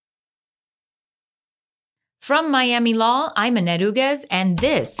From Miami Law, I'm Annette Uguez, and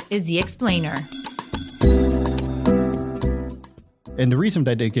this is The Explainer. And the reason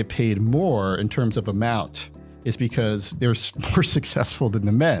that they get paid more in terms of amount is because they're more successful than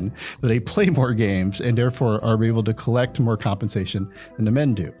the men. So they play more games and therefore are able to collect more compensation than the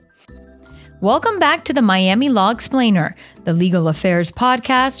men do. Welcome back to the Miami Law Explainer, the legal affairs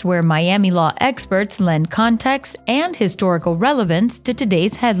podcast where Miami law experts lend context and historical relevance to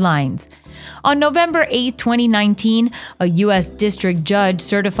today's headlines. On November 8, 2019, a U.S. district judge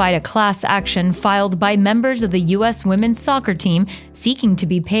certified a class action filed by members of the U.S. women's soccer team seeking to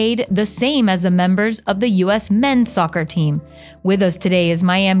be paid the same as the members of the U.S. men's soccer team. With us today is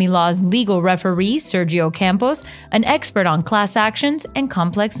Miami Law's legal referee, Sergio Campos, an expert on class actions and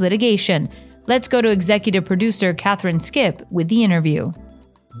complex litigation. Let's go to executive producer Catherine Skip with the interview.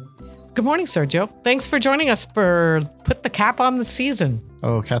 Good morning, Sergio. Thanks for joining us for Put the Cap on the Season.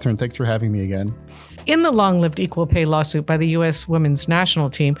 Oh, Catherine, thanks for having me again. In the long-lived equal pay lawsuit by the U.S. women's national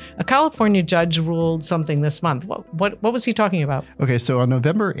team, a California judge ruled something this month. What was he talking about? Okay, so on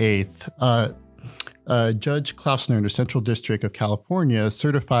November 8th, Judge Klausner in the Central District of California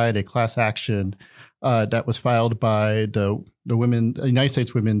certified a class action that was filed by the United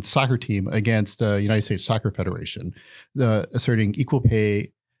States women's soccer team against the United States Soccer Federation, asserting equal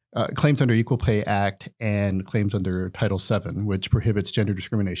pay, claims under Equal Pay Act and claims under Title VII, which prohibits gender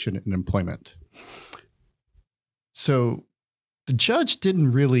discrimination in employment. So the judge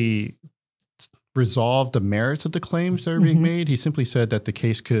didn't really resolve the merits of the claims that are being made. He simply said that the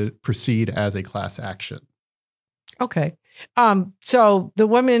case could proceed as a class action. Okay. So the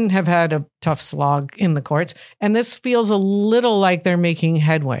women have had a tough slog in the courts, and this feels a little like they're making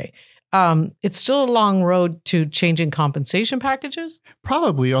headway. It's still a long road to changing compensation packages?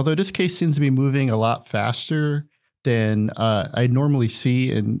 Probably, although this case seems to be moving a lot faster than I normally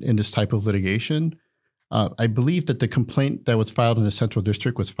see in this type of litigation. I believe that the complaint that was filed in the Central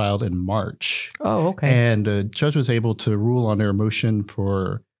District was filed in March. Oh, okay. And the judge was able to rule on their motion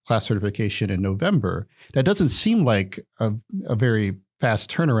for class certification in November. That doesn't seem like a very fast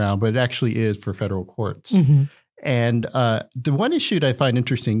turnaround, but it actually is for federal courts. Mm-hmm. And the one issue that I find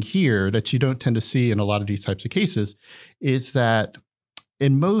interesting here that you don't tend to see in a lot of these types of cases is that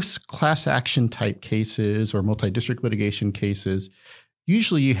in most class action type cases or multi-district litigation cases,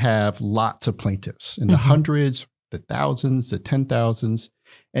 usually you have lots of plaintiffs in the hundreds, the thousands, the 10,000s.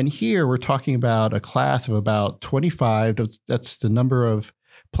 And here we're talking about a class of about 25. That's the number of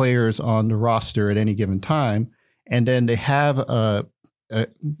players on the roster at any given time. And then they have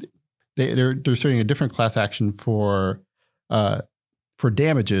they're asserting a different class action for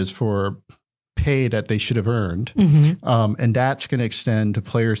damages for pay that they should have earned. And that's going to extend to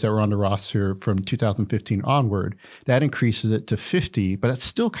players that were on the roster from 2015 onward. That increases it to 50, but that's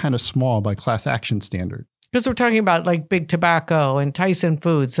still kind of small by class action standard. Because we're talking about like Big Tobacco and Tyson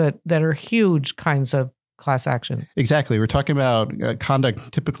Foods that are huge kinds of class action. Exactly. We're talking about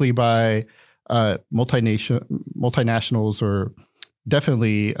conduct typically by multinationals or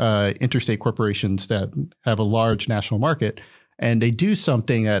definitely interstate corporations that have a large national market, and they do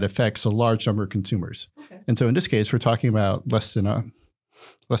something that affects a large number of consumers. Okay. And so in this case, we're talking about less than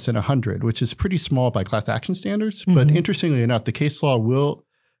 100, which is pretty small by class action standards. But interestingly enough, the case law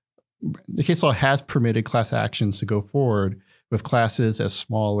has permitted class actions to go forward with classes as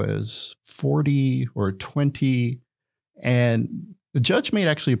small as 40 or 20. And the judge made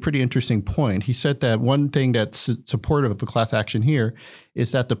actually a pretty interesting point. He said that one thing that's supportive of a class action here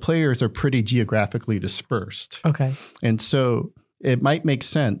is that the players are pretty geographically dispersed. Okay. And so it might make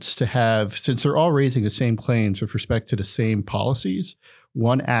sense to have, since they're all raising the same claims with respect to the same policies,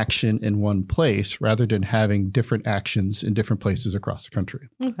 one action in one place rather than having different actions in different places across the country.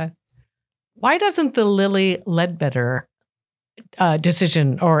 Okay. Why doesn't the Lilly Ledbetter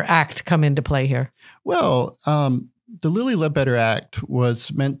decision or act come into play here? Well, the Lilly Ledbetter Act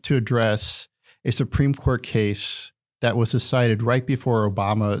was meant to address a Supreme Court case that was decided right before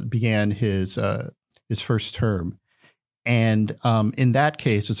Obama began his first term. And in that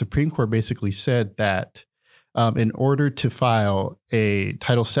case, the Supreme Court basically said that in order to file a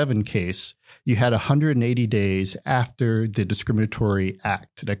Title VII case, you had 180 days after the discriminatory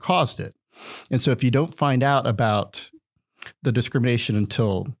act that caused it. And so if you don't find out about the discrimination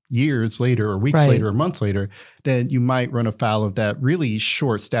until years later or weeks later or months later, then you might run afoul of that really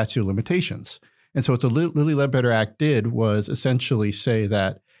short statute of limitations. And so what the Lilly Ledbetter Act did was essentially say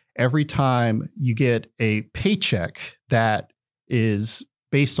that every time you get a paycheck that is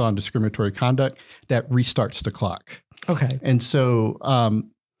based on discriminatory conduct, that restarts the clock. Okay. And so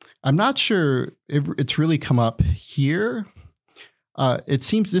I'm not sure if it's really come up here.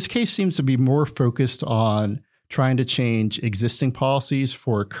 This case seems to be more focused on trying to change existing policies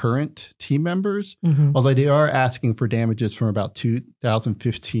for current team members, although they are asking for damages from about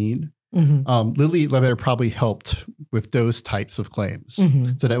 2015. Lilly Ledbetter probably helped with those types of claims.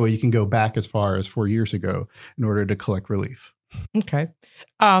 So that way you can go back as far as 4 years ago in order to collect relief. Okay.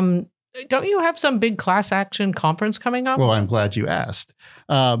 Don't you have some big class action conference coming up? Well, I'm glad you asked.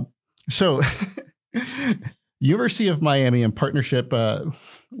 So University of Miami, in partnership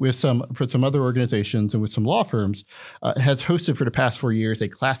with some other organizations and with some law firms, has hosted for the past 4 years a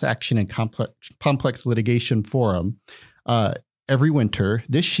class action and complex litigation forum every winter.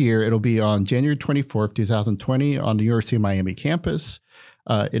 This year, it'll be on January 24th, 2020 on the University of Miami campus.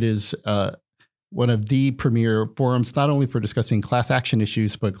 It is one of the premier forums, not only for discussing class action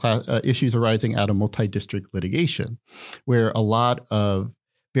issues, but issues arising out of multi-district litigation, where a lot of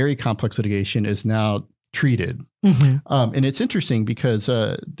very complex litigation is now treated. And it's interesting because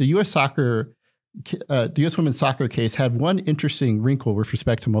the U.S. women's soccer case had one interesting wrinkle with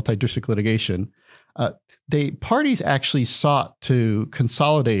respect to multi-district litigation. The parties actually sought to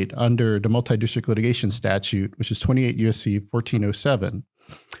consolidate under the multi-district litigation statute, which is 28 U.S.C. 1407,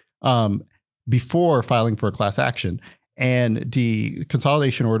 before filing for a class action. And the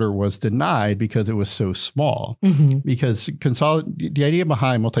consolidation order was denied because it was so small. Because the idea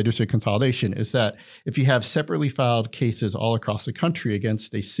behind multi-district consolidation is that if you have separately filed cases all across the country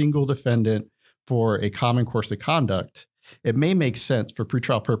against a single defendant for a common course of conduct, it may make sense for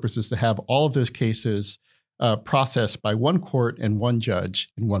pretrial purposes to have all of those cases processed by one court and one judge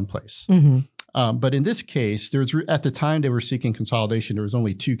in one place. But in this case, at the time they were seeking consolidation, there was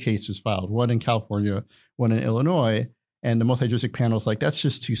only 2 cases filed, one in California, one in Illinois. And the multi-district panel is like, that's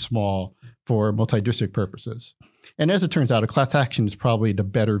just too small for multi-district purposes. And as it turns out, a class action is probably the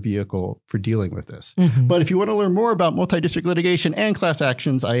better vehicle for dealing with this. But if you want to learn more about multi-district litigation and class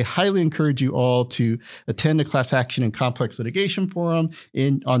actions, I highly encourage you all to attend the Class Action and Complex Litigation Forum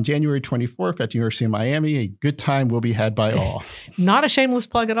on January 24th at the University of Miami. A good time will be had by all. Not a shameless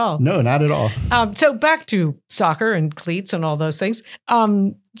plug at all. No, not at all. So back to soccer and cleats and all those things.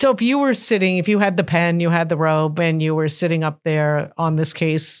 So if you had the pen, you had the robe, and you were sitting up there on this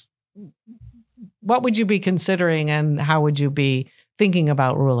case, what would you be considering and how would you be thinking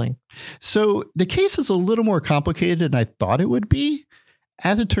about ruling? So the case is a little more complicated than I thought it would be.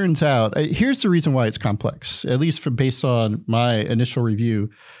 As it turns out, here's the reason why it's complex, at least based on my initial review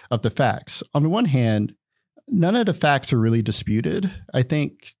of the facts. On the one hand, none of the facts are really disputed. I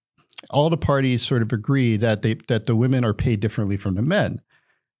think all the parties sort of agree that the women are paid differently from the men.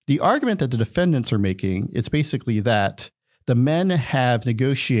 The argument that the defendants are making is basically that the men have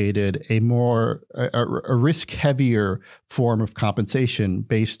negotiated a risk-heavier form of compensation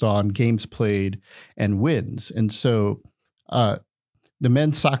based on games played and wins. And so the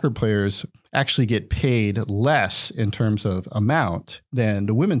men's soccer players actually get paid less in terms of amount than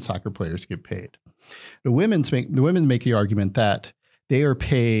the women's soccer players get paid. The women make the argument that they are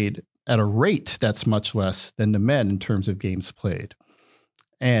paid at a rate that's much less than the men in terms of games played.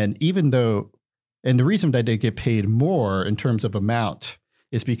 And the reason that they get paid more in terms of amount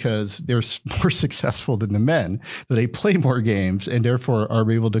is because they're more successful than the men. So they play more games and therefore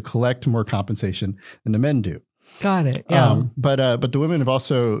are able to collect more compensation than the men do. Got it. Yeah. But the women have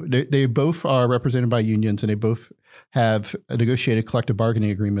also, they both are represented by unions and they both have negotiated collective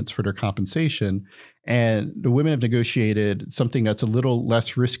bargaining agreements for their compensation. And the women have negotiated something that's a little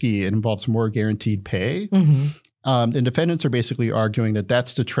less risky and involves more guaranteed pay. And defendants are basically arguing that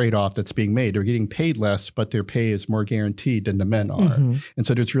that's the trade-off that's being made. They're getting paid less, but their pay is more guaranteed than the men are. And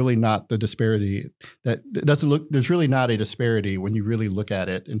so there's really not the disparity there's really not a disparity when you really look at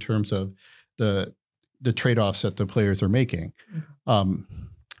it in terms of the trade-offs that the players are making.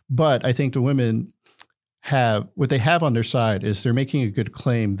 But I think the women what they have on their side is they're making a good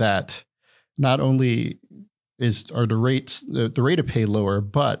claim that not only are the rate of pay lower,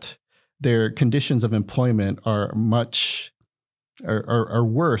 but their conditions of employment are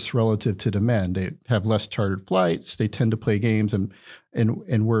worse relative to the men. They have less chartered flights. They tend to play games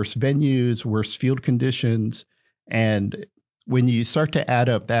in worse venues, worse field conditions. And when you start to add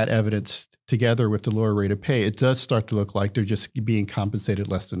up that evidence together with the lower rate of pay, it does start to look like they're just being compensated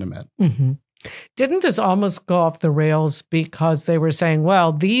less than the men. Didn't this almost go off the rails because they were saying,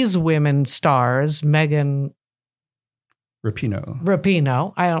 well, these women stars, Megan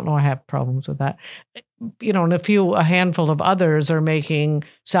Rapinoe. I don't know. I have problems with that. And a handful of others are making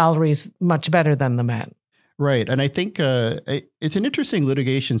salaries much better than the men. Right. And I think it's an interesting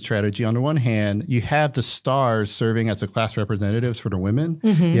litigation strategy. On the one hand, you have the stars serving as the class representatives for the women.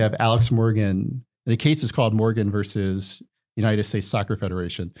 You have Alex Morgan. The case is called Morgan versus United States Soccer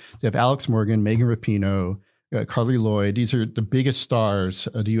Federation. They have Alex Morgan, Megan Rapinoe, Carly Lloyd. These are the biggest stars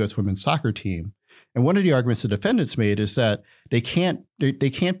of the U.S. women's soccer team. And one of the arguments the defendants made is that they can't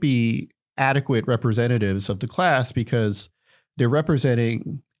be adequate representatives of the class because they're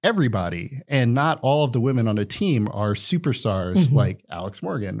representing everybody, and not all of the women on the team are superstars like Alex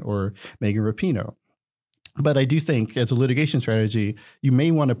Morgan or Megan Rapinoe. But I do think as a litigation strategy, you may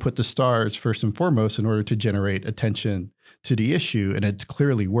want to put the stars first and foremost in order to generate attention to the issue. And it's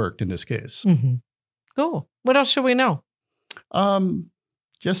clearly worked in this case. Cool. What else should we know?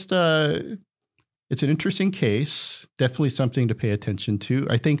 It's an interesting case, definitely something to pay attention to.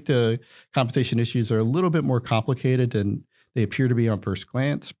 I think the compensation issues are a little bit more complicated than they appear to be on first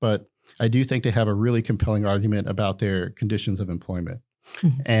glance, but I do think they have a really compelling argument about their conditions of employment.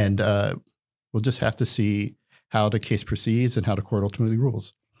 And we'll just have to see how the case proceeds and how the court ultimately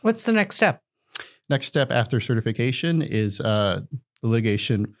rules. What's the next step? Next step after certification is the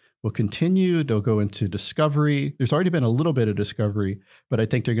litigation will continue. They'll go into discovery. There's already been a little bit of discovery, but I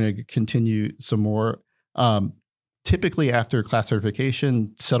think they're going to continue some more. Typically after class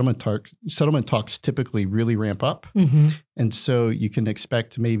certification, settlement talks typically really ramp up. And so you can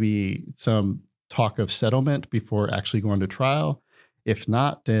expect maybe some talk of settlement before actually going to trial. If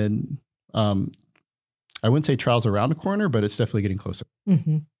not, then I wouldn't say trial's around the corner, but it's definitely getting closer.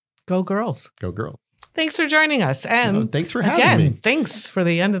 Go girls. Go girls. Thanks for joining us. And thanks for having me. Thanks for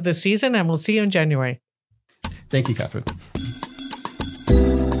the end of the season, and we'll see you in January. Thank you, Catherine.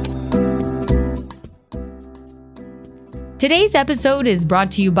 Today's episode is brought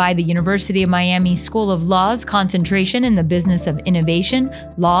to you by the University of Miami School of Law's concentration in the business of innovation,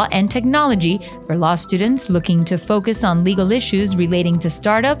 law, and technology for law students looking to focus on legal issues relating to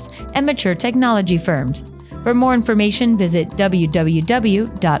startups and mature technology firms. For more information, visit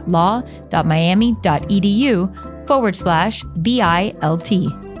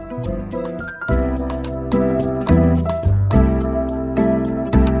www.law.miami.edu/BILT.